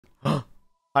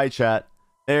Hi, chat.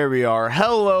 There we are.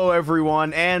 Hello,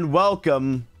 everyone, and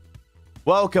welcome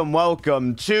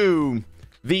to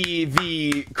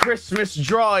the Christmas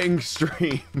drawing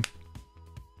stream.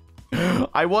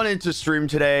 I wanted to stream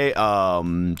today,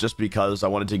 just because I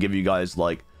wanted to give you guys,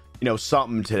 like, you know,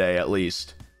 something today at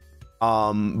least.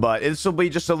 But this will be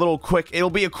just a little quick. It'll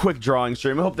be a quick drawing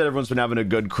stream. I hope that everyone's been having a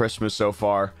good Christmas so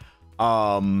far.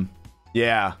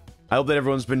 Yeah. I hope that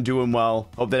everyone's been doing well.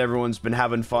 Hope that everyone's been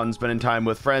having fun, spending time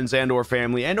with friends and or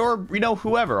family and or, you know,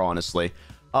 whoever, honestly.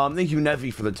 Thank you,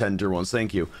 Nevi, for the 10 tier ones.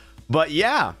 Thank you. But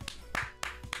yeah,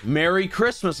 Merry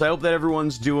Christmas. I hope that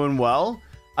everyone's doing well.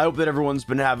 I hope that everyone's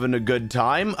been having a good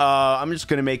time. We're just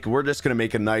gonna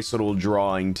make a nice little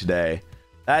drawing today.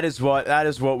 That is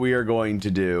what we are going to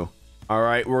do. All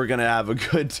right, we're gonna have a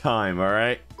good time. All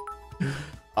right.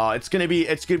 It's gonna be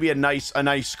a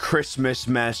nice Christmas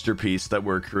masterpiece that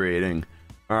we're creating.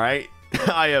 All right.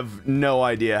 I have no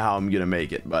idea how I'm gonna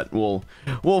make it, but we'll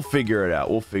figure it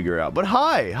out. But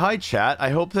hi chat. I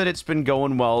hope that it's been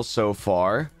going well so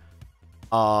far.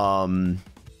 I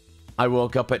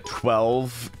woke up at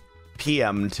 12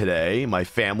 p.m. today. My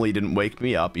family didn't wake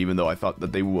me up, even though I thought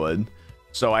that they would,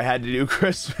 so I had to do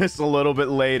Christmas a little bit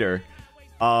later.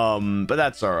 But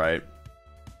that's all right.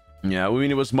 Yeah, I mean,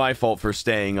 it was my fault for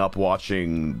staying up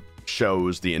watching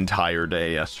shows the entire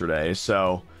day yesterday.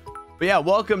 So, but yeah,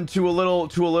 welcome to a little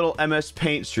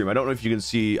MSPaint stream. I don't know if you can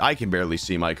see. I can barely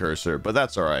see my cursor, but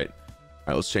that's all right. All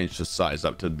right, let's change the size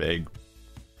up to big.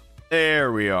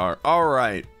 There we are. All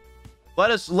right,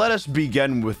 let us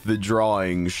begin with the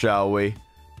drawing, shall we?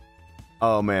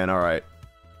 Oh man, all right.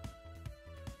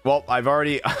 Well,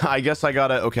 I guess I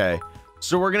gotta. Okay.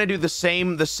 So we're gonna do the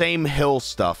same hill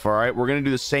stuff, all right? We're gonna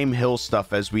do the same hill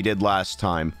stuff as we did last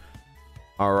time.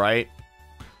 All right.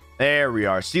 There we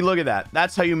are. See, look at that.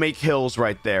 That's how you make hills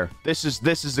right there. This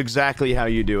is exactly how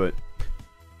you do it.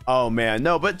 Oh man,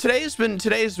 no, but today's been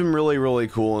really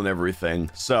cool and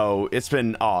everything. So it's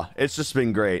just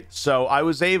been great. So I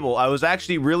was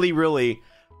actually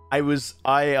I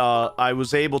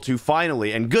was able to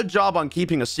finally, and good job on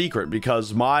keeping a secret,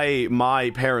 because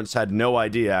my parents had no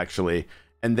idea actually,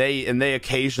 and they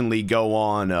occasionally go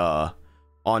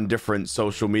on different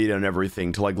social media and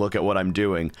everything to like look at what I'm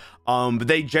doing. But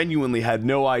they genuinely had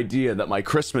no idea that my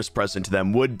Christmas present to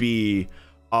them would be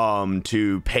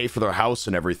to pay for their house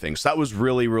and everything. So that was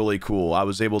really cool. I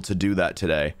was able to do that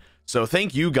today. So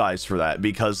thank you guys for that,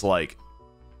 because like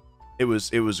it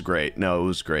was great. No, it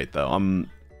was great though.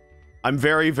 I'm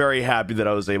very happy that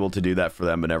I was able to do that for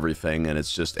them and everything, and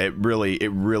it's just it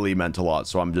really meant a lot.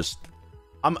 So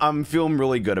I'm feeling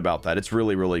really good about that. It's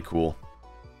really cool.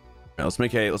 Now, let's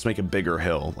make a bigger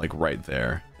hill, like right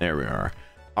there. There we are.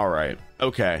 All right.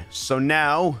 Okay. So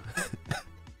now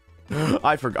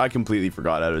I completely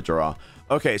forgot how to draw.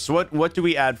 Okay. So what do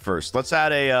we add first? Let's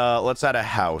add a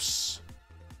house.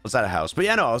 Let's add a house. But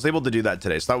yeah, no, I was able to do that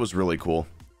today, so that was really cool.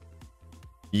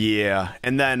 Yeah,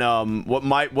 and then what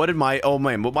my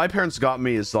parents got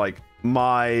me is like,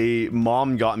 my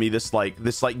mom got me this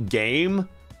game.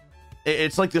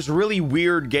 It's like this really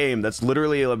weird game that's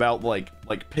literally about like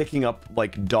picking up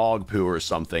like dog poo or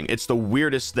something. It's the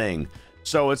weirdest thing.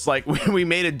 So it's like we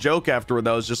made a joke afterward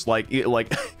that was just like it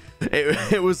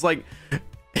was like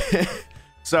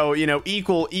so, you know,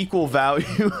 equal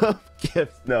value of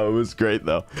gifts. No, it was great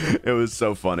though. It was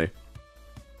so funny.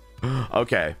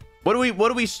 Okay. What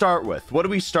do we start with? What do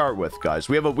we start with, guys?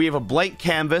 We have a blank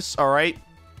canvas, all right?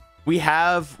 We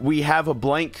have a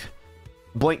blank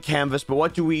canvas, but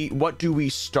what do we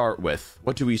start with?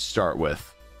 What do we start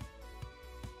with?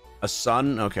 A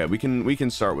sun? Okay, we can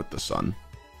start with the sun.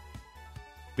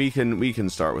 We can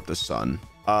start with the sun.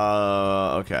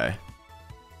 Okay.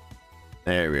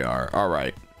 There we are. All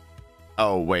right.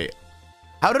 Oh, wait.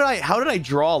 How did I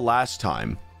draw last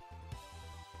time?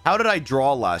 How did I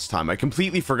draw last time? I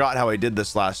completely forgot how I did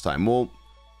this last time. We'll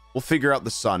figure out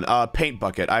the sun. Paint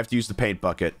bucket. I have to use the paint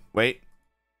bucket. Wait.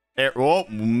 There. Oh,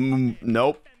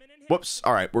 nope. Whoops.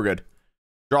 All right, we're good.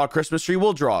 Draw a Christmas tree.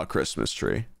 We'll draw a Christmas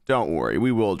tree. Don't worry.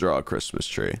 We will draw a Christmas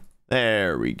tree.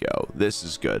 There we go. This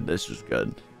is good. This is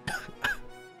good.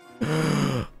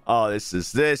 Oh, this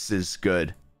is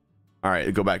good. All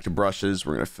right, go back to brushes.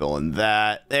 We're gonna fill in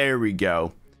that. There we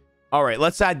go. All right,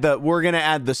 we're gonna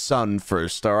add the sun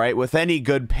first. All right, with any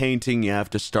good painting, you have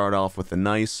to start off with a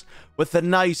nice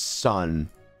sun,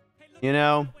 you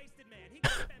know.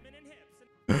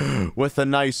 With a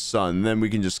nice sun, then we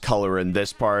can just color in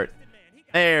this part.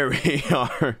 There we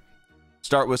are.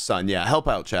 Start with sun. Yeah, help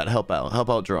out, chat. Help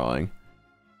out drawing.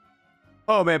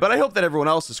 Oh man, but I hope that everyone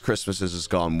else's Christmases has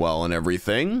gone well and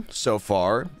everything so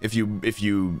far. If you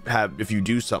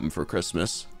do something for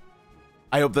Christmas.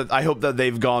 I hope that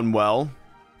they've gone well.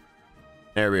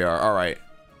 There we are. All right.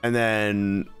 And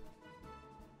then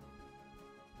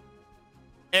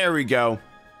there we go.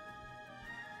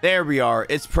 There we are.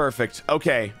 It's perfect.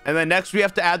 Okay. And then next we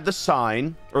have to add the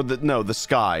sign, or the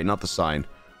sky, not the sign.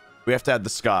 We have to add the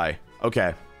sky.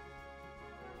 Okay.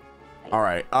 All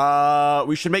right.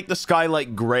 We should make the sky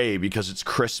like gray because it's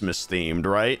Christmas themed,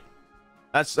 right?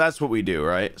 That's what we do,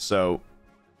 right? So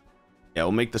yeah,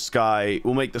 we'll make the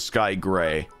sky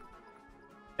gray.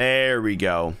 There we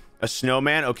go. A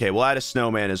snowman? Okay, we'll add a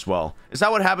snowman as well. Is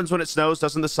that what happens when it snows?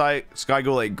 Doesn't the sky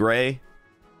go like gray?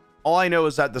 All I know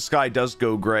is that the sky does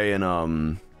go gray in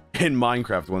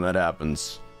Minecraft when that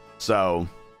happens. So,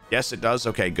 yes, it does.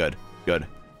 Okay, good. Good.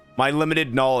 My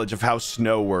limited knowledge of how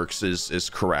snow works is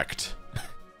correct.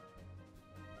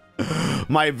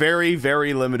 My very,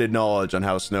 very limited knowledge on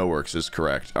how snow works is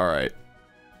correct. All right.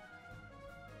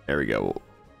 There we go.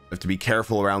 You have to be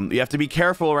careful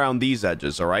around these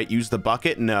edges, all right? Use the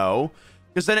bucket? No.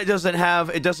 Because then it doesn't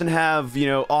have, you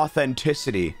know,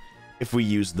 authenticity if we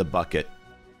use the bucket.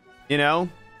 You know?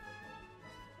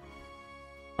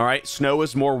 All right, snow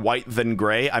is more white than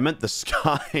gray. I meant the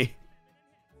sky.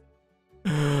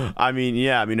 I mean,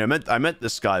 yeah, I meant the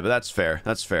sky, but that's fair.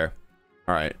 That's fair.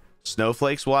 All right.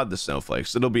 Snowflakes? We'll add the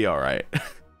snowflakes. It'll be all right.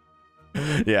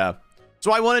 Yeah.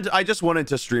 So I just wanted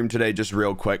to stream today just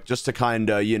real quick, just to kind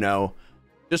of, you know,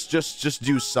 just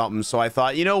do something. So I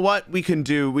thought, you know what? We can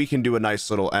do a nice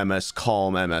little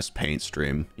calm MS Paint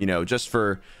stream, you know, just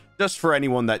for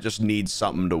anyone that just needs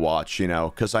something to watch, you know,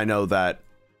 because I know that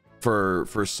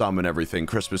for some and everything,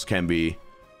 Christmas can be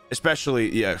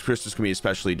especially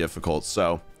difficult.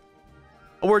 So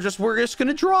we're just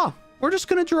gonna draw. We're just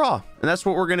gonna draw, and that's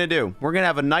what we're gonna do. We're gonna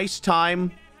have a nice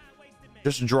time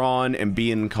just drawing and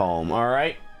being calm. All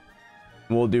right,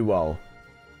 we'll do well.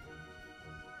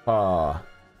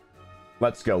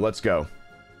 Let's go.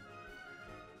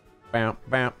 Bam,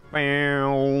 bam,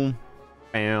 bam.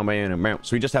 Bam, bam, bam.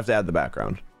 So we just have to add the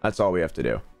background. That's all we have to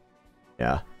do.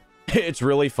 Yeah. It's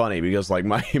really funny because like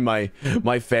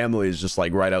my family is just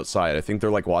like right outside. I think they're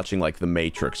like watching like The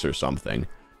Matrix or something.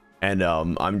 And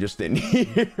I'm just in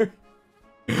here.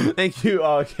 Thank you.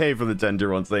 Okay, for the 10 tier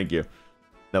ones. Thank you.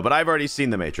 No, but I've already seen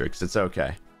The Matrix. It's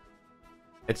okay.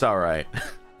 It's all right.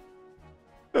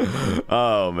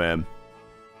 Oh man.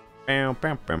 Bam,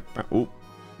 bam, bam, bam. Ooh.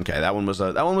 Okay, that one was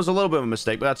a little bit of a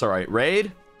mistake, but that's all right.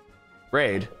 Raid?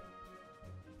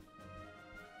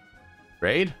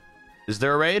 Is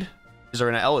there a raid? Is there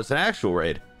it's an actual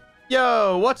raid?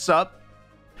 Yo, what's up?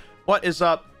 What is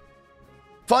up?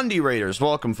 Fundy Raiders,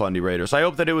 welcome Fundy Raiders. I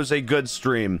hope that it was a good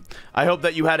stream. I hope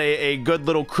that you had a good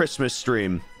little Christmas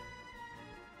stream.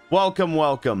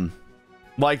 Welcome.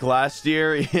 Like last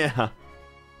year? Yeah.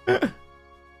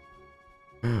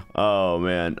 Oh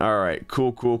man. All right.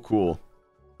 Cool.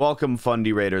 Welcome,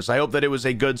 Fundy Raiders. I hope that it was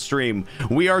a good stream.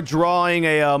 We are drawing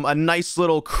a nice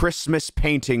little Christmas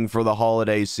painting for the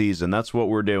holiday season. That's what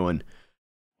we're doing.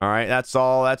 All right, that's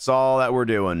all that we're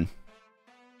doing.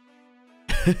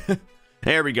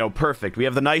 There we go. Perfect. We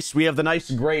have the nice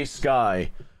gray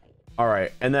sky. All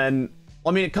right, and then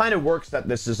I mean, it kind of works that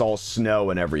this is all snow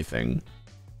and everything.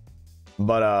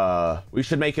 But we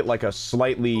should make it like a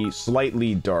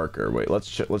slightly darker. Wait,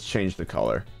 let's change the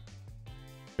color.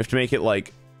 We have to make it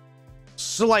like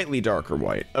slightly darker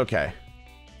white. Okay.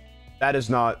 That is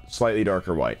not slightly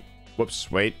darker white.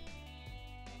 Whoops, wait.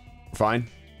 Fine.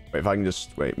 Wait, if I can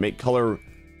just wait, make color.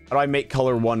 How do I make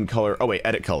color one color? Oh wait,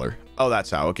 edit color. Oh, that's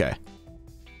how. Okay.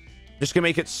 Just gonna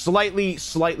make it slightly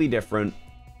different.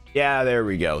 Yeah, there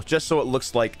we go. Just so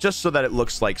that it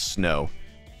looks like snow.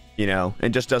 You know, it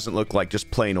just doesn't look like just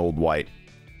plain old white.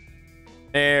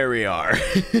 There we are.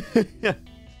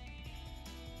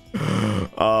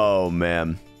 Oh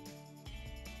man.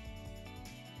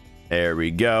 There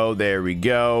we go.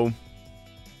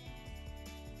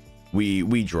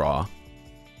 We draw.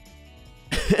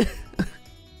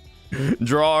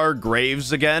 Draw our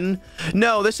graves again?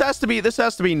 No, this has to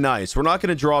be nice. We're not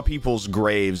gonna draw people's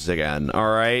graves again,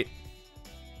 alright?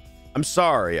 I'm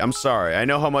sorry. I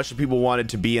know how much people wanted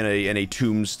to be in a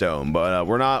tombstone, but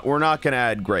we're not gonna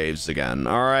add graves again,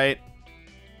 alright?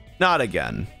 Not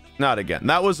again.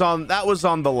 That was on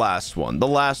the last one. The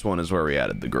last one is where we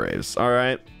added the graves,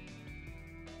 alright?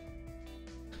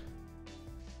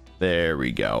 There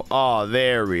we go. Oh,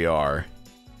 there we are.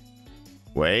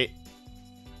 Wait.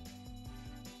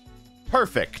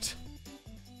 Perfect.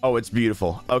 Oh, it's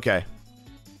beautiful. Okay.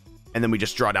 And then we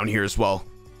just draw down here as well.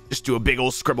 Just do a big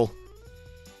old scribble.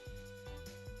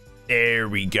 There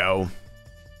we go.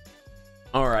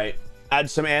 All right. Add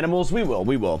some animals. We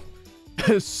will.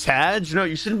 Sag? No,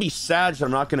 you shouldn't be sad that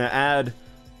I'm not gonna add.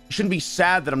 You shouldn't be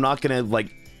sad that I'm not gonna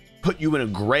like put you in a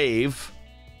grave.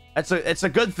 It's a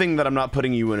good thing that I'm not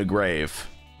putting you in a grave.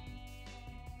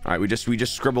 All right, we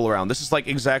just scribble around. This is like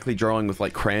exactly drawing with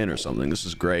like crayon or something. This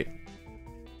is great.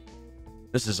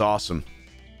 This is awesome.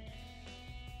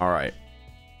 All right.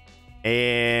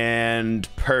 And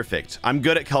perfect. I'm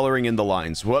good at coloring in the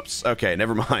lines. Whoops. Okay,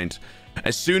 never mind.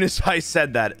 As soon as I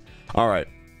said that. All right.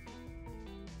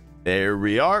 There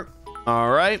we are.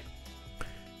 All right.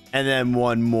 And then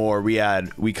one more.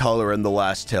 We color in the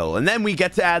last hill. And then we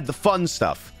get to add the fun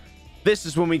stuff. This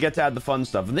is when we get to add the fun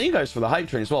stuff. And thank you guys for the hype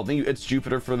train as well. Thank you. It's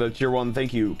Jupiter for the tier 1.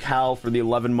 Thank you. Cal for the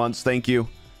 11 months. Thank you.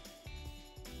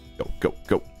 Go, go,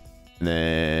 go. And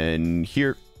then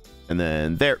here. And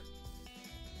then there.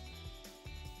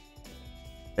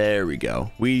 There we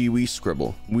go. We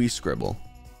scribble. We scribble.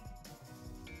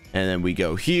 And then we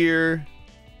go here.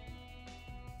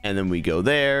 And then we go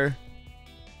there.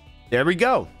 There we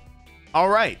go. All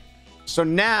right. So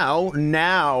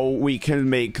now we can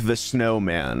make the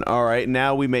snowman. All right.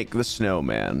 Now we make the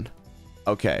snowman.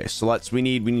 Okay. So we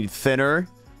need thinner.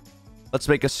 Let's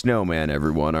make a snowman,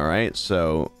 everyone. All right.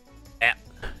 So, and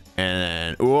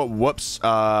then, oh, whoops.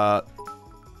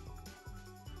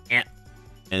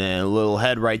 And then a little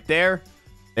head right there.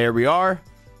 There we are.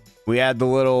 We add the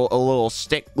little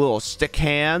stick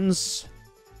hands.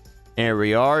 There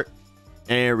we are.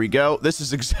 There we go. This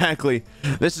is exactly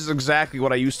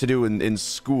what I used to do in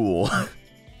school.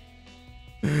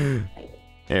 There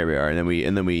we are.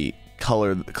 And then we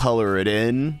color it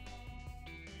in.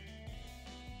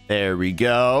 There we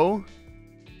go.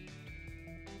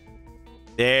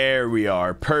 There we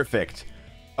are. Perfect.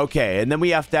 Okay, and then we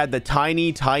have to add the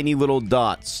tiny little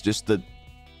dots. Just the...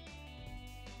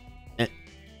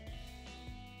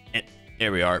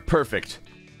 There we are. Perfect.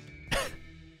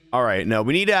 All right, no,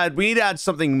 we need to add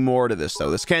something more to this,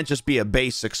 though. This can't just be a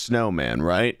basic snowman,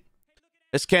 right?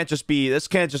 This can't just be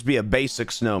a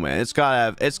basic snowman. It's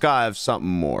gotta have something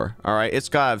more. All right, it's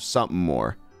gotta have something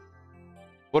more.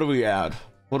 What do we add?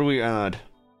 What do we add?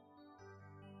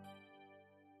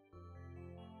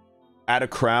 Add a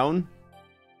crown?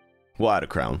 We'll add a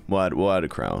crown. We'll add a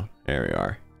crown. There we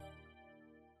are.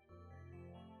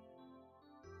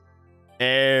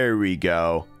 There we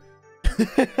go.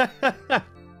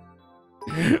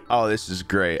 Oh, this is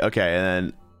great. Okay, and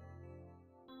then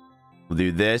we'll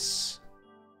do this.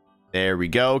 There we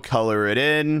go. Color it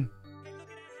in.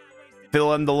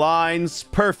 Fill in the lines.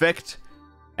 Perfect.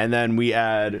 And then we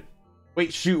add...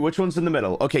 Wait, shoot. Which one's in the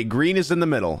middle? Okay, green is in the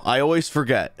middle. I always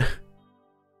forget.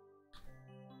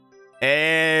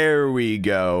 There we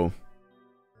go.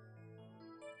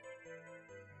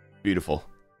 Beautiful.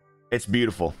 It's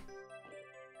beautiful.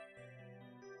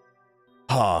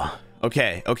 Ah,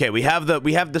 okay, we have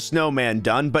the snowman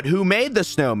done, but who made the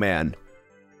snowman?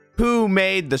 Who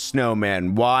made the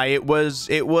snowman? Why, it was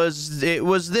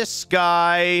this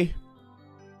guy.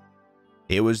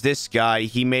 It was this guy.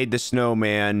 He made the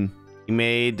snowman. He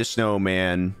made the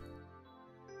snowman.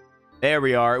 There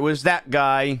we are. It was that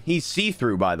guy. He's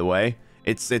see-through, by the way.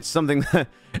 It's something.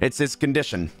 It's his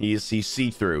condition. He's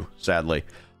see-through, sadly.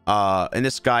 And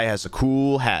this guy has a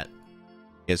cool hat.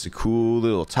 He has a cool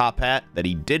little top hat that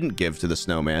he didn't give to the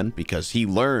snowman because he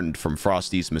learned from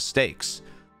Frosty's mistakes.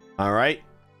 All right,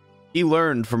 he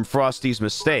learned from Frosty's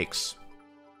mistakes.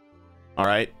 All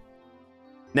right.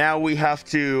 Now we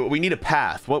need a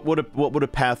path. What would a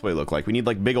pathway look like? We need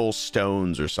like big old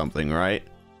stones or something, right?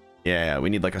 Yeah, we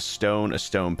need like a stone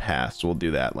path. So we'll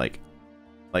do that, like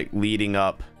leading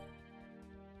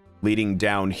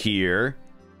down here.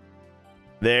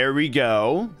 There we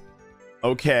go.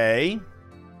 Okay.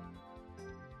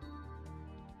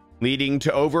 Leading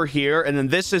to over here, and then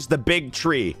this is the big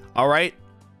tree. All right,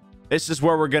 this is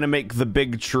where we're gonna make the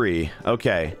big tree.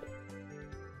 Okay.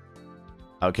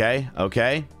 Okay.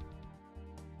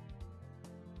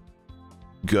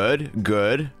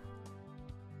 Good.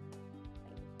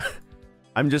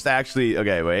 I'm just actually...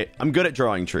 Okay, wait. I'm good at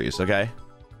drawing trees, okay?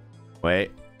 Wait.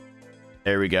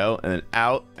 There we go. And then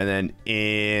out, and then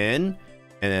in,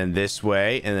 and then this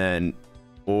way, and then...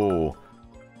 Oh.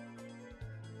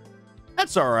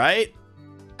 That's all right.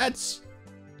 That's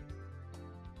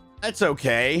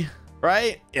okay,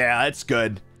 right? Yeah, that's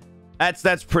good.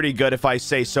 That's pretty good if I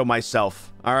say so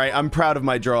myself. All right, I'm proud of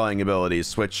my drawing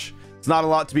abilities, which it's not a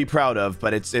lot to be proud of,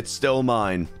 but it's still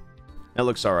mine. It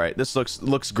looks all right. This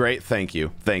looks great. Thank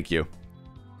you.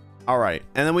 All right,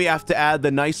 and then we have to add the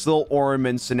nice little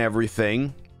ornaments and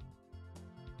everything.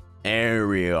 There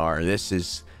we are. This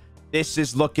is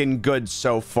looking good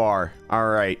so far. All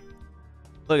right.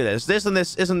 Look at this.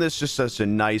 Isn't this just such a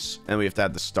nice, and we have to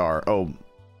add the star. Oh,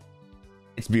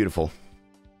 it's beautiful.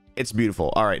 It's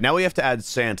beautiful. All right, now we have to add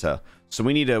Santa. So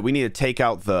we need to take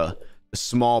out the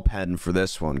small pen for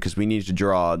this one because we need to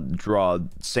draw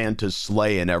Santa's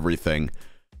sleigh and everything.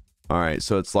 All right,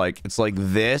 so it's like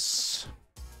this.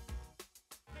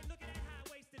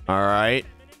 All right.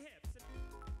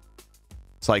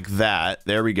 It's like that.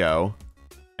 There we go.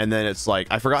 And then it's like,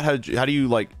 I forgot how do you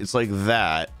like, it's like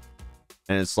that.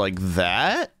 And it's like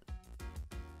that.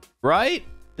 Right?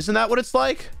 Isn't that what it's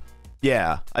like?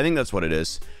 Yeah, I think that's what it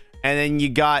is. And then you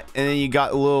got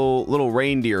little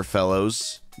reindeer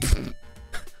fellows.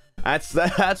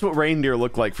 That's what reindeer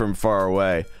look like from far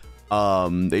away.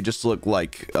 They just look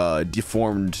like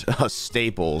deformed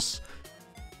staples.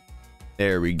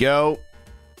 There we go.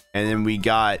 And then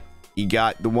you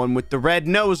got the one with the red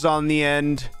nose on the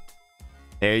end.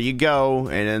 There you go.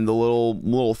 And then the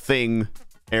little thing.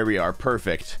 There we are.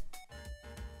 Perfect.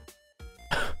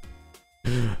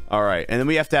 All right. And then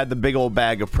we have to add the big old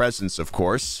bag of presents, of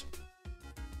course.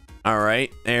 All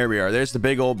right. There we are. There's the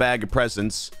big old bag of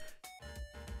presents.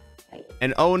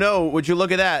 And oh no, would you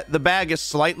look at that? The bag is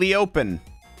slightly open.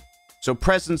 So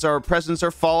presents are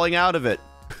falling out of it.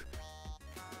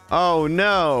 Oh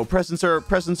no, presents are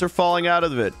falling out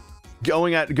of it.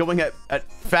 Going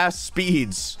at fast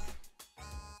speeds.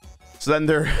 So then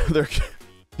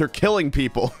they're killing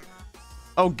people.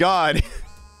 Oh god.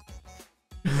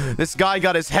 This guy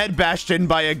got his head bashed in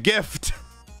by a gift.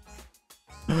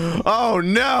 Oh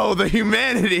no, the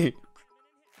humanity.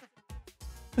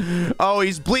 Oh,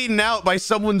 he's bleeding out by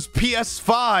someone's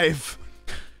PS5.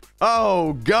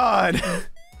 Oh god.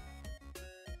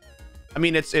 I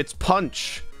mean, it's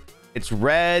punch. It's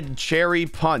red cherry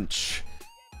punch.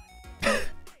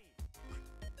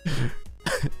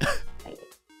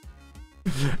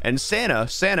 And Santa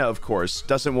of course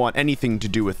doesn't want anything to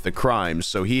do with the crimes,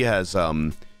 so he has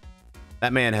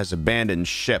that man has abandoned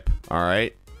ship. All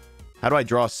right, how do I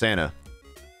draw Santa?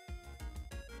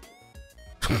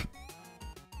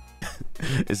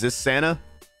 Is this Santa?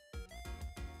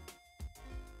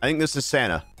 I think this is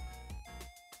Santa.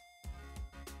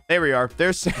 There we are.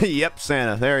 There's yep,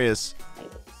 Santa. There he is.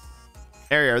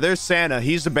 There you are. There's Santa.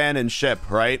 He's abandoned ship,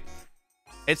 right?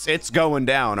 It's going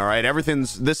down, all right?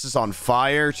 This is on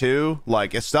fire too.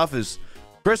 Like, Christmas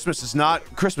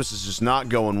is just not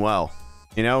going well,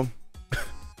 you know?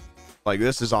 Like,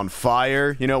 this is on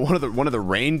fire. You know, one of the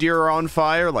reindeer are on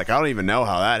fire. Like, I don't even know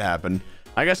how that happened.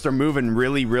 I guess they're moving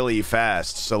really, really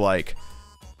fast. So like,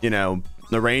 you know,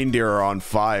 the reindeer are on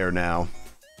fire now.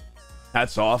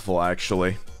 That's awful,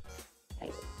 actually.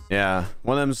 Yeah,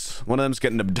 one of them's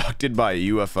getting abducted by a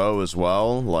UFO as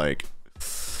well. Like,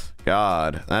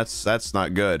 God, that's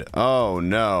not good. Oh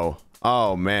no.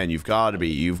 Oh man, you've got to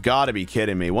be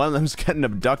kidding me. One of them's getting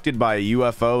abducted by a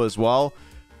UFO as well.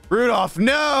 Rudolph,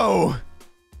 no!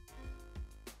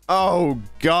 Oh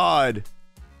God.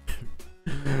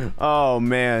 Oh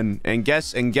man. And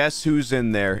guess who's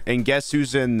in there? And guess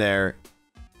who's in there?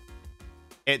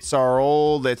 It's our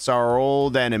old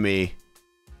enemy.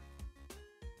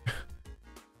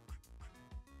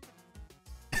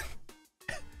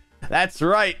 That's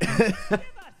right.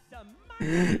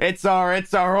 It's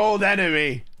our old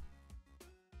enemy.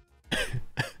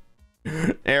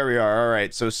 There we are. All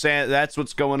right. So that's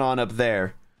what's going on up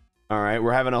there. All right.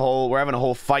 We're having a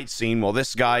whole fight scene while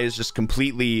this guy is just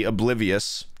completely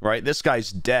oblivious, right? This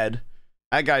guy's dead.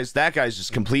 That guy's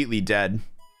just completely dead.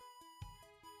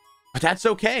 But that's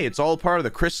okay. It's all part of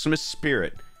the Christmas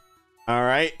spirit. All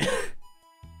right.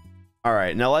 All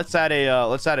right, now let's add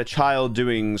a child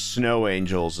doing snow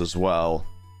angels as well.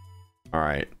 All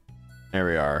right, there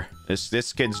we are.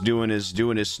 This kid's doing his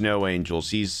snow angels.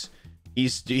 He's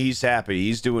happy.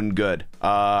 He's doing good.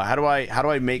 How do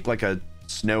I make like a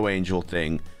snow angel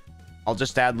thing? I'll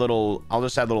just add little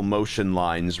motion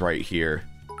lines right here.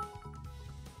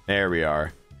 There we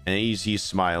are. And he's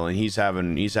smiling. He's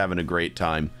having a great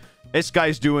time. This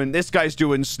guy's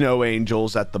doing snow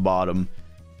angels at the bottom.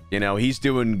 You know, he's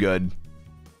doing good.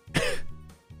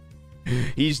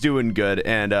 He's doing good.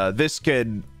 And this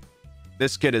kid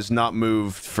has not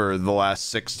moved for the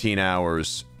last 16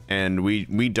 hours. And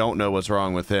we don't know what's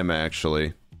wrong with him,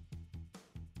 actually.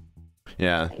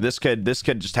 Yeah, this kid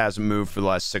just hasn't moved for the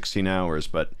last 16 hours,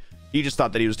 but he just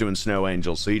thought that he was doing snow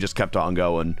angels, so he just kept on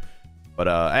going. But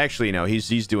actually, no,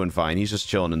 he's doing fine. He's just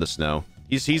chilling in the snow.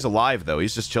 He's alive though.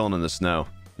 He's just chilling in the snow,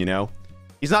 you know?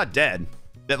 He's not dead.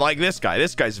 Like this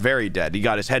guy's very dead. He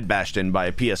got his head bashed in by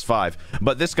a PS5.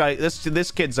 But this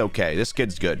kid's okay. This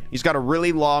kid's good. He's got a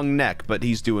really long neck, but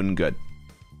he's doing good.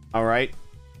 All right.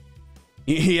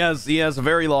 He has a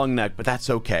very long neck, but that's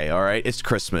okay. All right, it's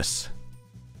Christmas.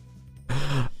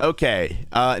 Okay,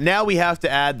 now we have to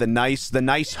add the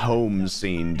nice home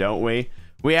scene, don't we?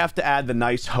 We have to add the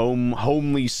nice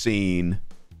homely scene.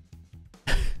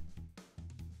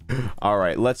 All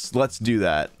right, let's do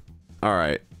that. All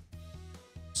right.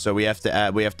 So we have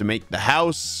to make the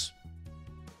house.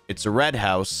 It's a red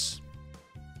house.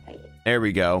 There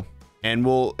we go. And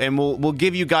we'll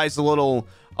give you guys a little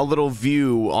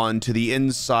view onto the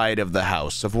inside of the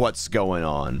house of what's going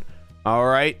on. All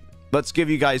right. Let's give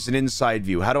you guys an inside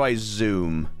view. How do I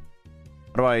zoom?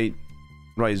 How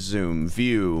do I zoom?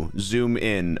 View, zoom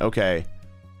in. Okay.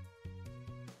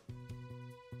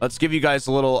 Let's give you guys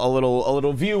a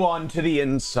little view onto the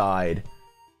inside.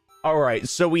 All right.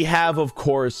 So we have, of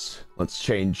course, let's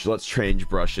change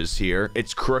brushes here.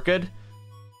 It's crooked.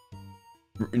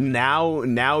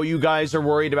 Now you guys are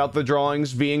worried about the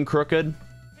drawings being crooked.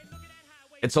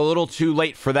 It's a little too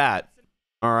late for that.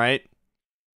 All right.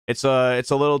 It's a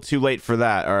little too late for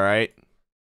that. All right.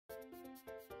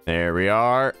 There we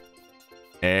are.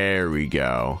 There we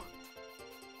go.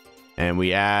 And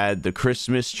we add the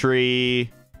Christmas tree.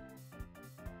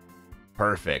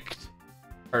 Perfect.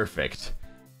 Perfect.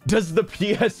 Does the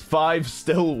PS5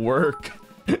 still work?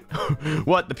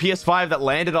 What, the PS5 that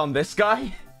landed on this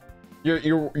guy?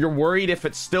 You're worried if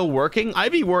it's still working?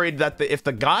 I'd be worried that if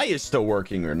the guy is still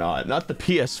working or not the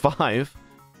PS5.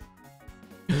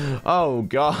 Oh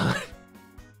god.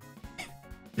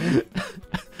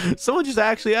 Someone just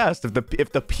actually asked if the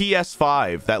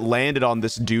PS5 that landed on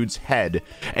this dude's head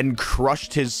and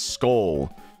crushed his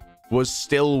skull was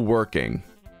still working.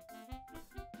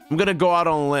 I'm gonna go out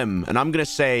on a limb and I'm gonna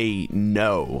say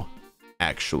no,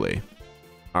 actually.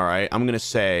 All right, I'm gonna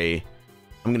say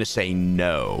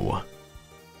no.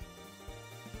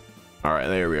 All right,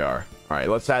 there we are. All right,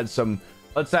 let's add some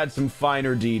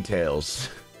finer details.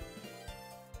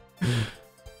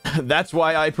 That's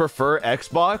why I prefer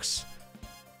Xbox.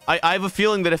 I have a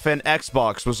feeling that if an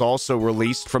Xbox was also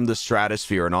released from the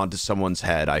stratosphere and onto someone's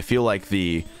head, I feel like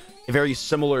a very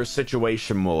similar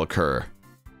situation will occur.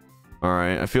 All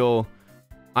right,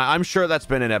 I'm sure that's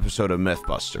been an episode of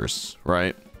Mythbusters,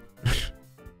 right?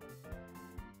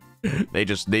 They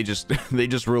just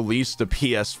released a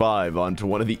PS5 onto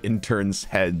one of the interns'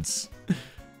 heads.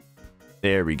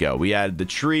 There we go. We added the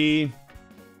tree.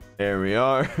 There we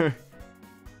are.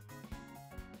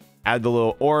 Add the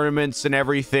little ornaments and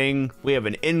everything. We have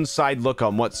an inside look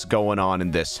on what's going on in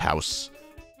this house.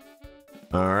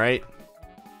 All right.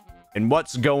 And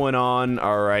what's going on,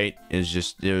 all right, is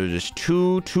just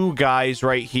two guys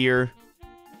right here.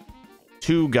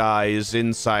 Two guys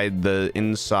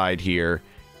inside here,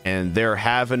 and they're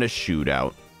having a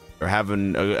shootout. They're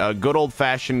having a good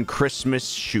old-fashioned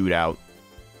Christmas shootout.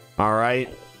 All right.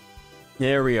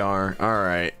 There we are. All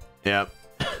right. Yep.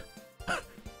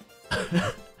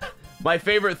 My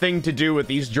favorite thing to do with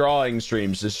these drawing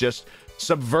streams is just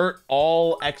subvert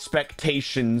all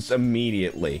expectations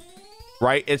immediately.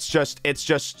 Right? It's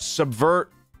just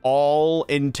subvert all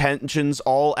intentions,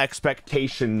 all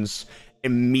expectations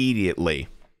immediately.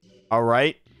 All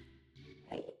right?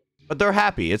 But they're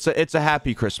happy. It's a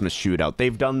happy Christmas shootout.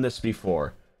 They've done this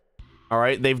before. All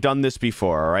right? They've done this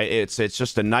before, all right? It's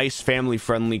just a nice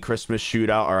family-friendly Christmas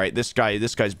shootout. All right? This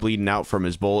guy's bleeding out from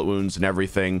his bullet wounds and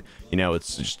everything. You know,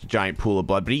 it's just a giant pool of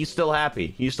blood, but he's still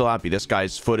happy. He's still happy. This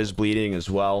guy's foot is bleeding as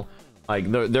well.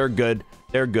 Like they're good.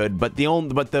 They're good, but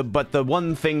the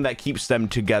one thing that keeps them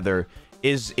together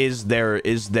is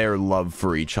their love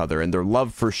for each other and their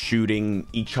love for shooting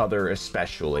each other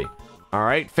especially. All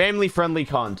right, family-friendly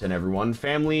content, everyone.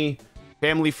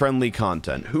 Family-friendly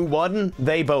content. Who won?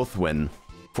 They both win,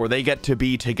 for they get to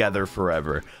be together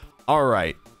forever. All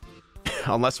right,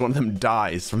 unless one of them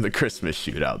dies from the Christmas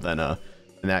shootout, then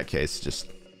in that case, just,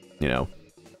 you know,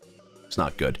 it's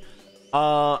not good.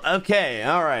 Okay,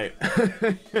 all right.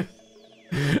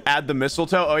 Add the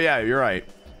mistletoe. Oh yeah, you're right.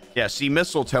 Yeah, see,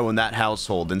 mistletoe in that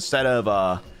household, instead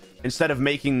of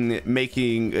making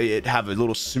it have a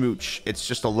little smooch, it's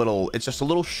just a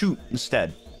little shoot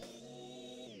instead.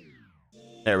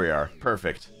 There we are.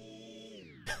 Perfect.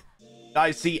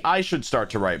 I should start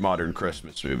to write modern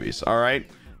Christmas movies. All right,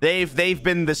 they've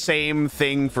been the same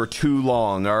thing for too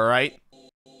long. All right.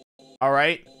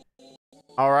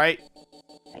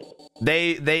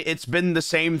 It's been the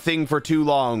same thing for too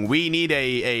long. We need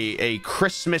a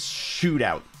Christmas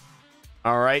shootout.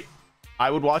 All right. I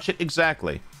would watch it.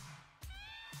 Exactly.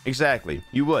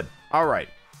 You would. All right.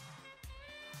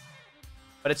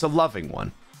 But it's a loving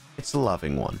one. It's a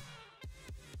loving one.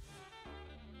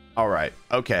 All right.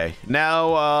 Okay.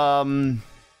 Now,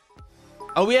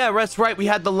 Oh yeah, that's right. We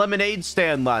had the lemonade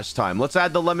stand last time. Let's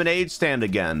add the lemonade stand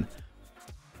again.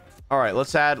 All right,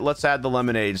 let's add the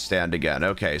lemonade stand again.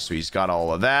 Okay, so he's got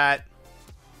all of that.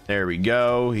 There we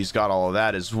go. He's got all of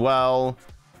that as well.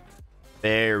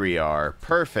 There we are.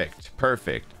 Perfect.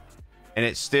 Perfect. And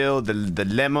it's still the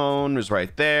lemon is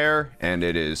right there, and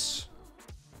it is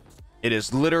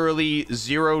literally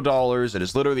 $0. It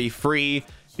is literally free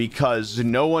because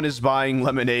no one is buying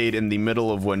lemonade in the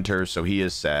middle of winter, so he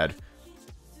is sad.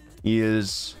 He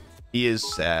is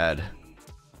sad.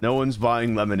 No one's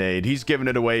buying lemonade. He's giving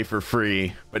it away for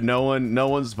free, but no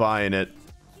one's buying it.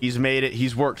 He's made it.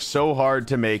 He's worked so hard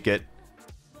to make it.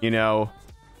 You know,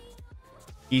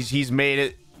 he's made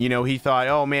it. You know, he thought,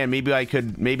 oh man, maybe I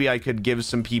could give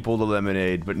some people the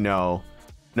lemonade, but no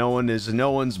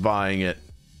one's buying it.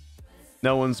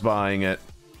 No one's buying it.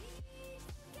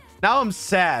 Now I'm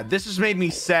sad. This has made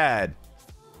me sad.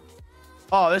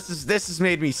 Oh, this has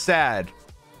made me sad.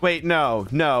 Wait, no,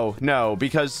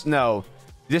 because no,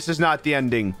 this is not the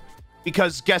ending.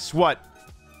 Because guess what?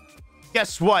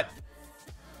 Guess what?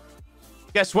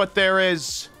 Guess what there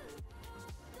is?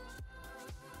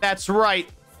 That's right.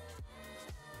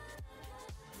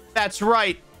 That's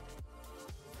right.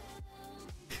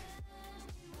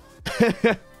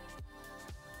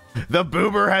 The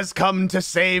boober has come to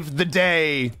save the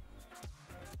day.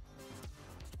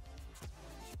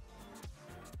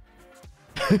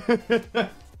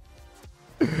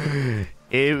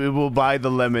 It will buy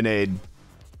the lemonade.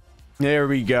 There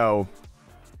we go.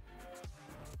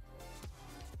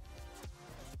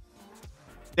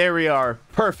 There we are.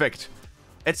 Perfect.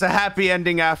 It's a happy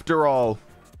ending after all.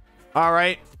 All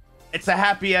right. It's a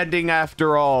happy ending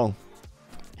after all.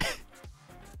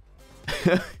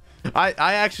 I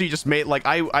actually just made like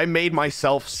I made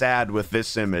myself sad with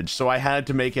this image, so I had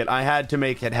to make it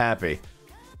happy.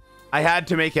 I had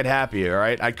to make it happy, all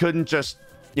right? I couldn't just,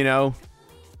 you know,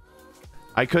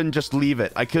 I couldn't just leave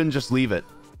it. I couldn't just leave it.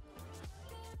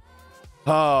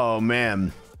 Oh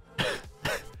man.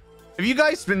 Have you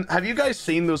guys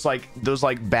seen those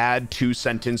bad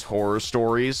 2-sentence horror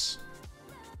stories?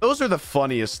 Those are the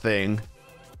funniest thing.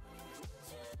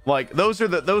 Like those are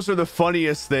the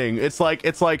funniest thing. It's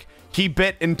like he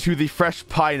bit into the fresh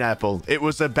pineapple. It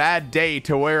was a bad day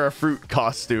to wear a fruit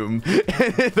costume.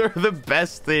 They're the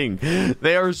best thing.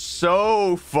 They are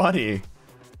so funny.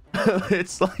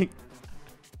 It's like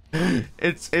a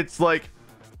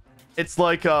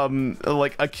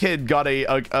kid got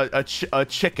a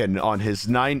chicken on his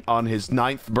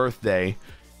ninth birthday.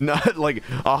 Not like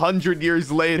 100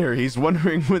 years later, he's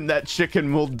wondering when that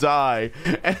chicken will die,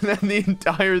 and then the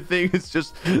entire thing is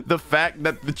just the fact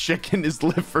that the chicken has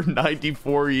lived for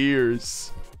 94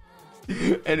 years,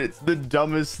 and it's the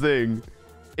dumbest thing.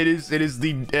 It is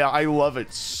I love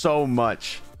it so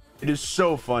much. It is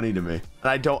so funny to me,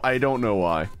 and I don't know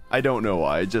why. I don't know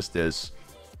why. It just is.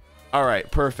 All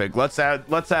right, perfect. Let's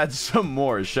add some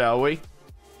more, shall we?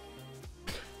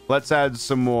 Let's add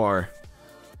some more.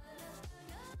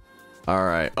 All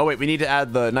right. Oh wait, we need to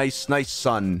add the nice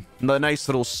sun, the nice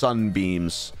little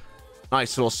sunbeams, but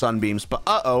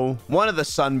one of the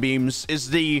sunbeams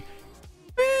is the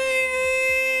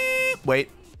wait.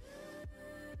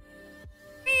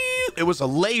 It was a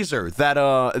laser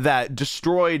that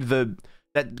destroyed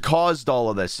that caused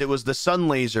all of this. It was the sun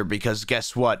laser, because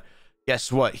guess what?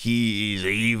 Guess what? He's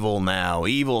evil now.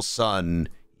 Evil sun.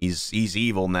 He's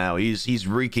evil now. He's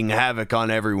wreaking havoc on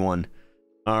everyone.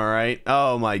 All right.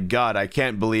 Oh my god, I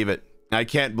can't believe it. I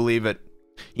can't believe it.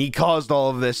 He caused all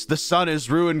of this. The sun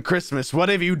has ruined Christmas. What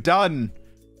have you done?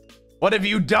 What have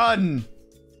you done?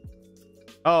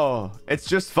 Oh, it's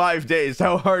just 5 days.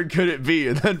 How hard could it be?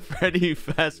 And then Freddy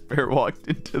Fazbear walked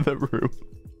into the room.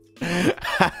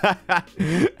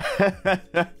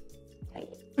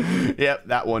 Yep,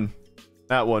 that one.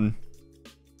 That one.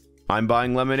 I'm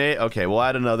buying lemonade. Okay, we'll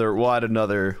add another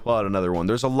one.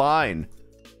 There's a line.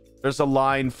 There's a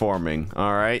line forming.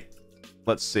 All right.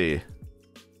 Let's see.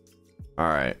 All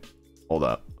right. Hold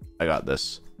up. I got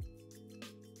this.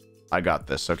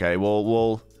 Okay.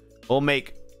 We'll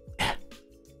make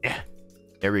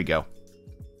there we go.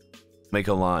 Make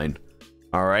a line.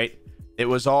 All right. They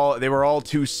were all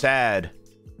too sad.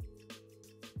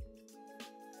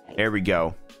 There we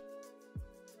go.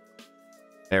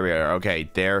 There we are. Okay,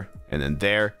 there, and then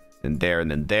there, and there, and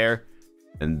then there,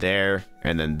 and there,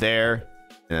 and then there,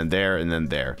 and then there, and then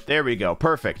there. There we go.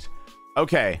 Perfect.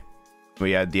 Okay.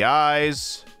 We had the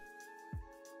eyes.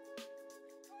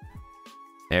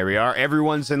 There we are.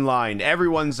 Everyone's in line.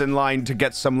 Everyone's in line to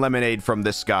get some lemonade from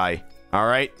this guy. All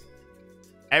right?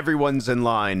 Everyone's in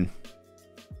line.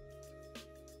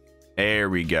 There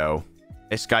we go.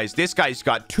 This guy's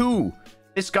got two.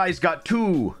 This guy's got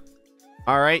 2.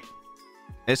 All right.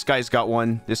 This guy's got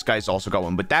 1. This guy's also got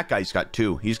 1. But that guy's got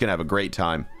 2. He's going to have a great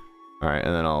time. All right.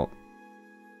 And then I'll...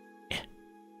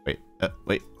 Wait.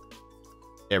 Wait.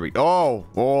 There we go. Oh.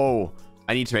 Whoa.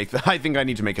 I need to make... I think I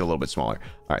need to make it a little bit smaller.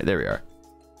 All right. There we are.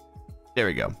 There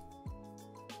we go.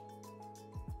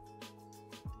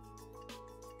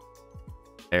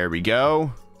 There we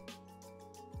go.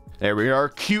 There we are.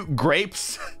 Cute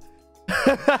grapes.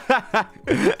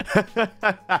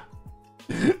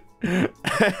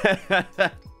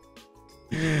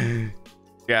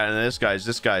 Yeah, and this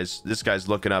guy's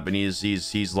looking up, and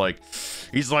he's like,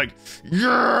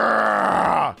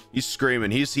 yeah! He's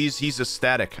screaming. He's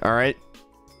ecstatic. All right.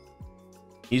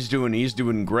 He's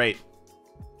doing great.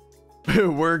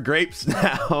 We're grapes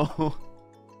now.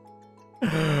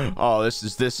 Oh, this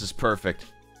is perfect.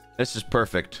 This is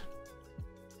perfect.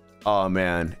 Oh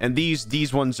man, and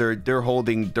these ones are they're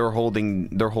holding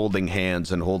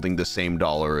hands and holding the same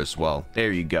dollar as well.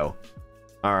 There you go.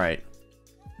 All right.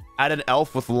 Add an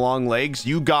elf with long legs.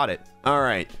 You got it. All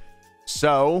right.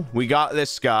 So we got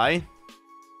this guy.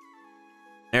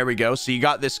 There we go. So you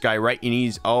got this guy, right? And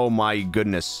he's, oh my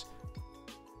goodness.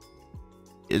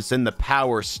 It's in the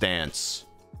power stance.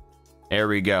 There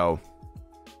we go.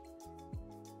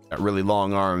 Got really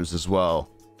long arms as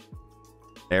well.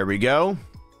 There we go.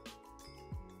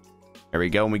 There we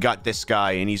go. And we got this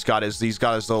guy, and he's got his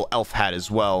little elf hat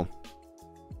as well.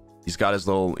 He's got his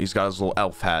little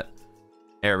elf hat.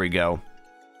 There we go.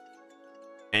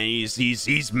 And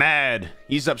he's mad.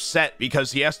 He's upset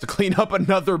because he has to clean up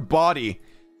another body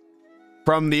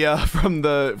from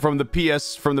the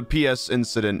PS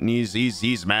incident. And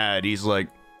he's mad. He's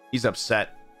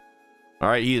upset. All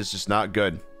right, he is just not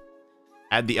good.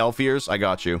 Add the elf ears. I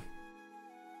got you.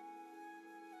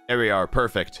 There we are.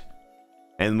 Perfect.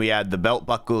 And we add the belt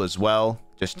buckle as well,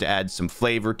 just to add some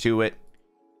flavor to it.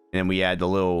 And we add the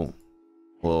little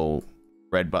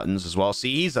red buttons as well.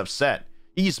 See, he's upset.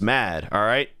 He's mad. All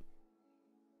right.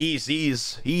 He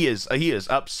is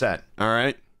upset. All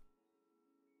right.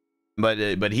 But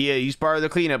he's part of the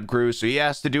cleanup crew, so he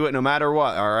has to do it no matter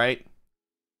what. All right.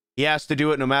 He has to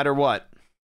do it no matter what.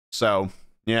 So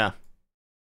yeah.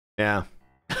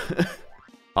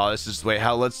 Oh, this is, wait,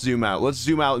 let's zoom out. Let's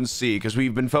zoom out and see, because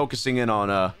we've been focusing in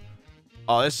on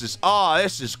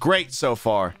this is great so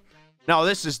far. No,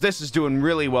 this is doing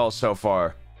really well so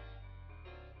far.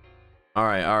 All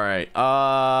right.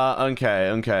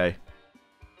 Okay.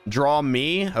 Draw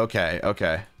me. Okay.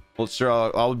 Let's draw.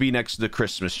 I'll be next to the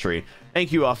Christmas tree.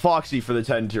 Thank you, Foxy, for the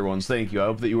 10 tier ones. Thank you. I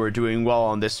hope that you are doing well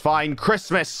on this fine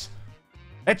Christmas.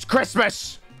 It's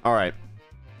Christmas. All right.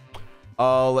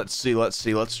 Let's see.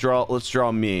 Let's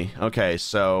draw me. Okay,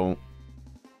 so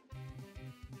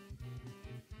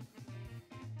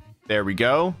there we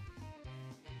go.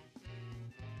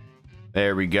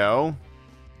 There we go.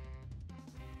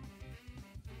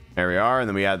 There we are, and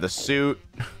then we add the suit.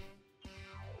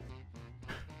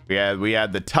 We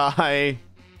add the tie.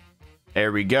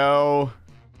 There we go.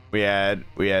 We add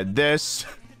this.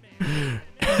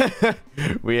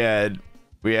 we add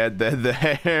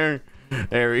the hair.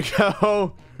 There we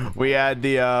go. We had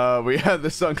the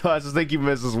sunglasses. Thank you,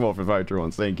 Mrs. Wolf, for 5 tier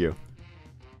ones. Thank you.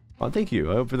 Oh, thank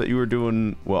you. I hope that you were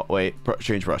doing well. Wait,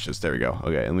 change brushes. There we go.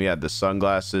 Okay, and we had the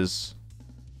sunglasses.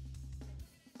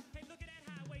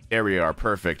 There we are.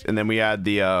 Perfect. And then we had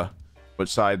the which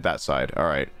side? That side. All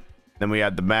right. Then we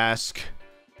had the mask.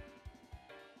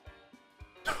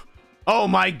 Oh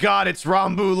my God! It's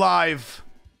Ranboo live.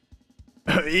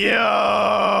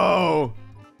 Yo!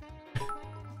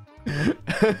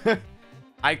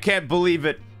 I can't believe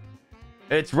it.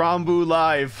 It's Ranboo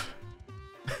live.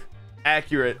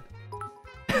 Accurate.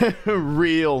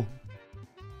 Real.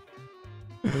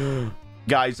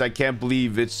 Guys, I can't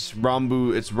believe it's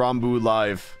Ranboo. It's Ranboo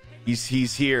live. He's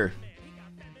here.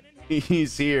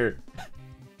 He's here.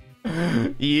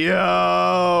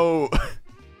 Yo.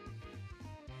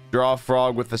 Draw a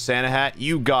frog with the Santa hat.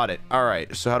 You got it. All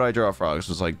right. So how do I draw a frog? This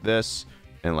is like this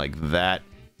and like that.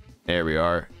 There we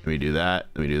are. Let me do that.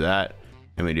 Let me do that.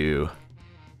 And we do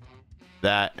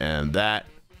that and that.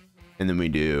 And then we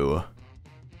do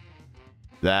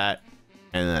that.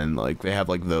 And then like they have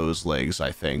like those legs,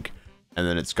 I think. And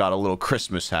then it's got a little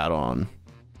Christmas hat on.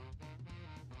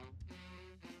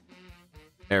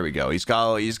 There we go. He's got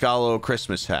a little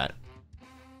Christmas hat.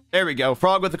 There we go.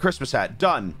 Frog with a Christmas hat.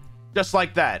 Done. Just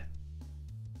like that.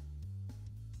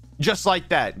 Just like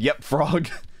that. Yep, frog.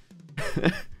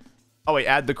 Oh, wait,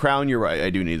 add the crown. You're right. I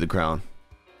do need the crown.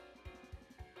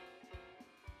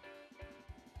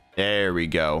 There we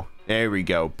go. There we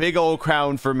go. Big old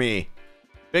crown for me.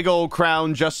 Big old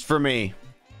crown just for me.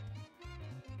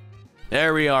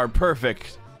 There we are.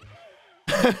 Perfect.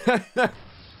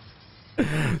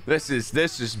 This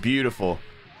is beautiful.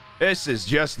 This is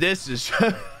this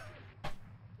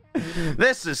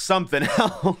is something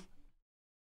else.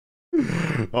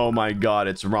 Oh my god,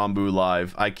 it's Ranboo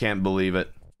live. I can't believe it.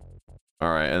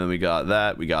 All right, and then we got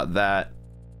that.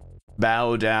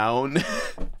 Bow down.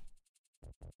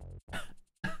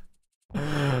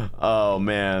 Oh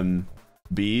man.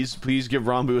 Bees, please give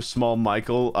Ranboo a small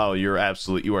Michael. Oh, you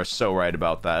are so right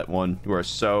about that one. You are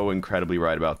so incredibly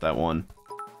right about that one.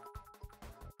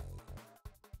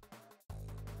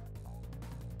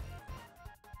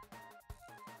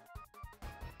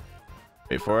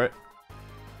 Wait for it.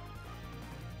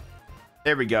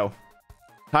 There we go.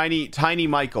 Tiny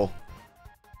Michael.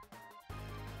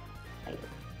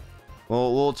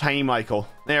 Little tiny Michael.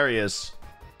 There he is.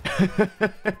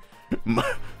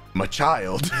 my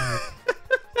child.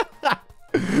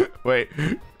 Wait.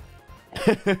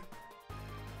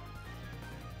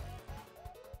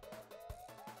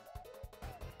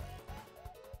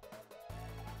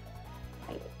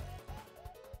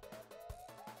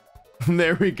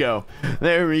 There we go.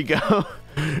 There we go.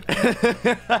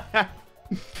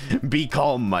 Be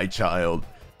calm, my child.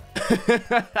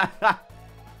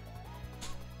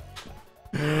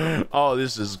 Oh,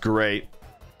 this is great.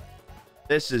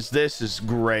 This is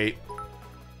great.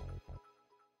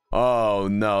 Oh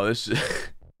no, this is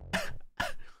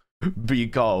be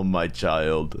calm, my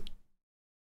child.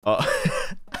 My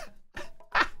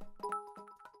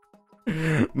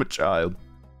child.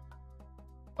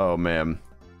 Oh man.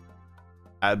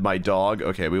 Add my dog.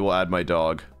 Okay, we will add my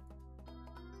dog.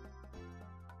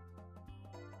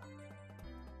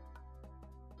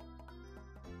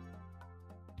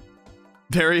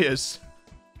 There he is.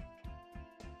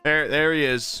 There he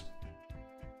is.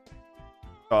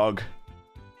 Dog.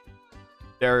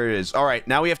 There it is. All right,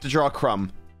 now we have to draw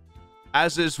Crumb.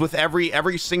 As is with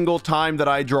every single time that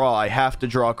I draw, I have to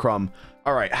draw Crumb.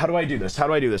 All right, how do I do this? How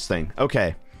do I do this thing?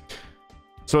 Okay.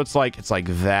 So it's like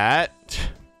that.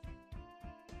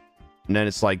 And then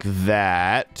it's like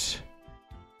that.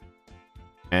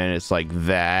 And it's like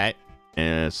that.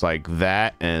 And it's like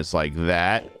that. And it's like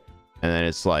that. And then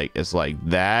it's like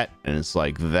that. And it's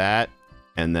like that.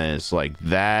 And then it's like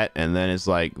that. And then it's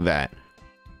like that.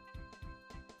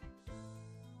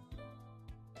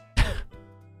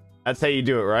 That's how you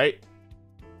do it, right?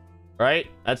 Right?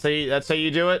 That's how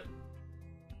you do it?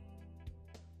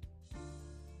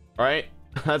 Right?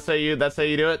 That's how you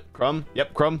do it? Crumb?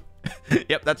 Yep, Crumb.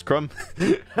 Yep, that's Crumb.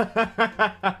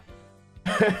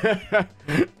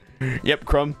 Yep,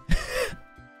 Crumb.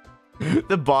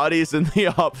 The body's in the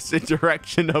opposite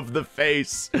direction of the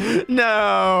face.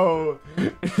 No.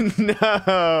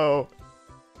 No.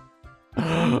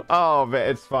 Oh man,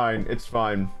 it's fine. It's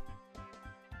fine.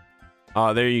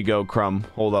 There you go, Crumb.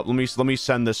 Hold up. Let me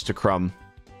send this to Crumb.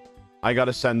 I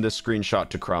gotta send this screenshot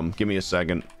to Crumb. Give me a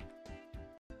second.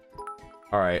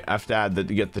 All right, I have to add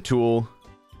get the tool.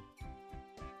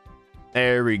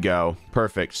 There we go.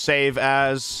 Perfect. Save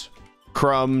as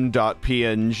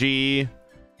crumb.png.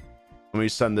 Let me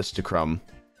send this to Crumb.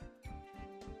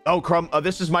 Oh, Crumb.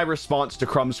 This is my response to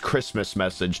Crumb's Christmas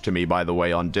message to me, by the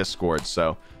way, on Discord.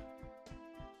 So.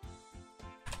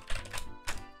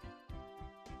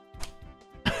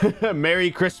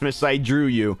 Merry Christmas, I drew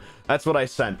you. That's what I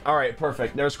sent. All right,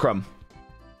 perfect. There's Crumb.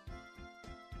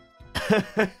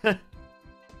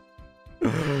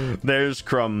 There's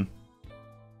Crumb.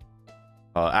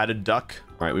 Add a duck.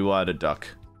 All right, we will add a duck.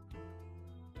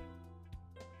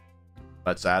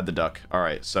 Let's add the duck. All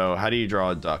right, so how do you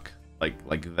draw a duck?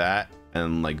 Like that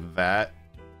and like that.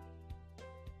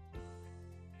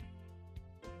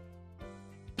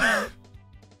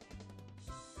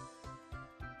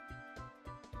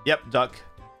 Yep, duck.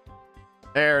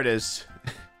 There it is.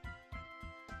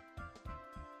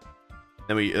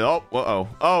 Then we... Oh, uh-oh.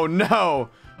 Oh, no.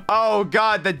 Oh,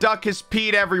 God. The duck has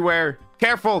peed everywhere.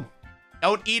 Careful.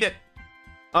 Don't eat it.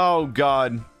 Oh,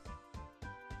 God.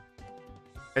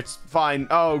 It's fine.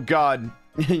 Oh, God.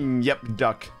 Yep,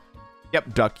 duck.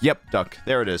 Yep, duck. Yep, duck.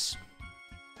 There it is.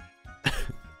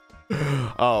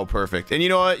 Oh, perfect. And you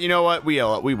know what? You know what? We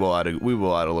will add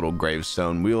a little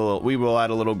gravestone. We will add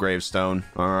a little gravestone.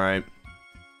 All right.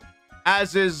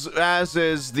 As is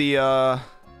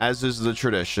the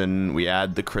tradition, we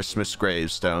add the Christmas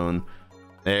gravestone.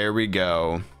 There we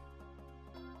go.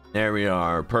 There we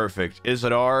are. Perfect. Is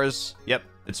it ours? Yep.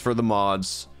 It's for the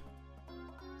mods.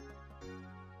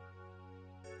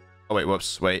 Oh wait,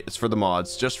 whoops. Wait, it's for the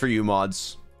mods. Just for you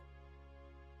mods.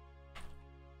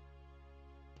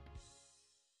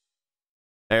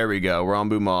 There we go.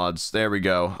 Ranboo mods. There we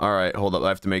go. All right, hold up. I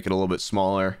have to make it a little bit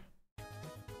smaller.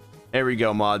 There we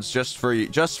go, mods. Just for you.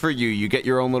 Just for you. You get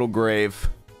your own little grave.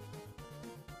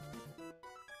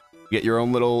 You get your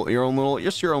own little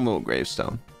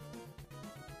gravestone.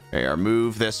 There,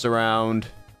 move this around.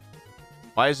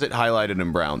 Why is it highlighted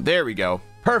in brown? There we go.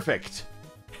 Perfect.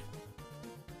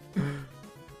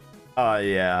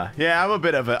 Yeah. Yeah, I'm a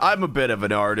bit of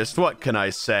an artist. What can I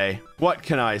say? What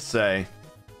can I say?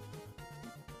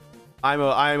 I'm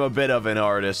a bit of an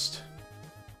artist.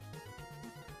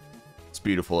 It's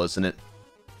beautiful, isn't it?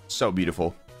 So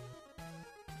beautiful.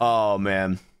 Oh,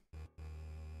 man.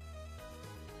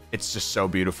 It's just so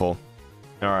beautiful.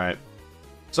 All right.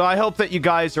 So I hope that you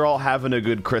guys are all having a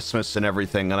good Christmas and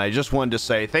everything. And I just wanted to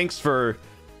say thanks for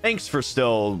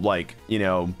still, like, you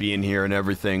know, being here and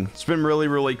everything. It's been really,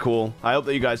 really cool. I hope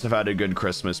that you guys have had a good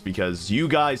Christmas because you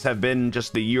guys have been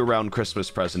just the year-round Christmas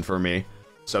present for me.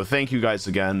 So thank you guys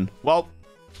again. Well,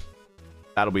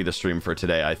 that'll be the stream for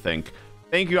today, I think.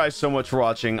 Thank you guys so much for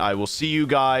watching. I will see you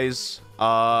guys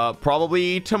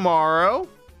probably tomorrow.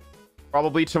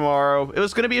 Probably tomorrow. It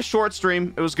was going to be a short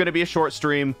stream.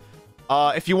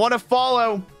 If you want to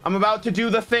follow, I'm about to do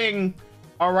the thing.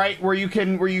 All right, where you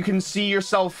can see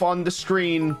yourself on the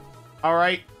screen. All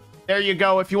right, there you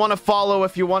go. If you want to follow,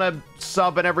 if you want to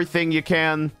sub and everything, you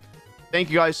can. Thank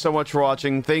you guys so much for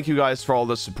watching. Thank you guys for all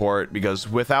the support, because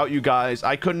without you guys,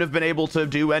 I couldn't have been able to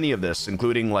do any of this,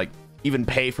 including like even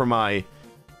pay for my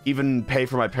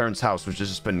parents' house, which has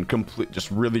just been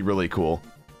just really, really cool.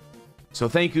 So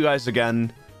thank you guys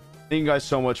again. Thank you guys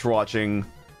so much for watching.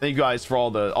 Thank you guys for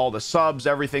all the subs,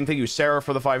 everything. Thank you, Sarah,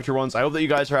 for the 5 tier ones. I hope that you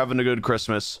guys are having a good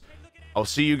Christmas. I'll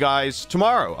see you guys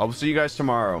tomorrow.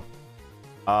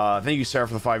 Thank you, Sarah,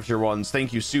 for the 5 tier ones.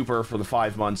 Thank you, Super, for the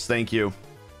 5 months. Thank you.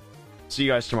 See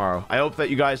you guys tomorrow. I hope that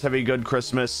you guys have a good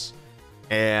Christmas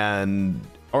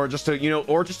or just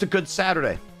a good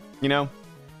Saturday, you know?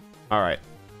 All right.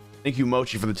 Thank you,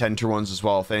 Mochi, for the 10 tier ones as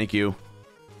well. Thank you.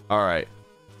 All right.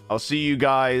 I'll see you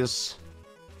guys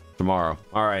tomorrow.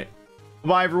 All right.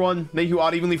 Bye, everyone. Thank you,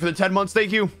 Odd Evenly, for the 10 months.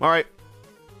 Thank you. All right.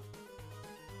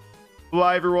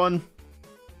 Bye, everyone.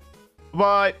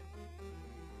 Bye.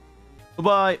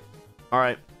 Bye. All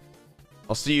right.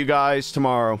 I'll see you guys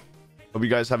tomorrow. Hope you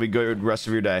guys have a good rest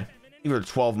of your day. You were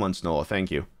 12 months, Noah.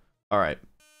 Thank you. All right.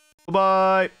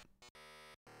 Bye.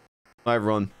 Bye,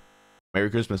 everyone.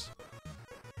 Merry Christmas.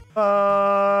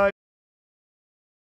 Bye.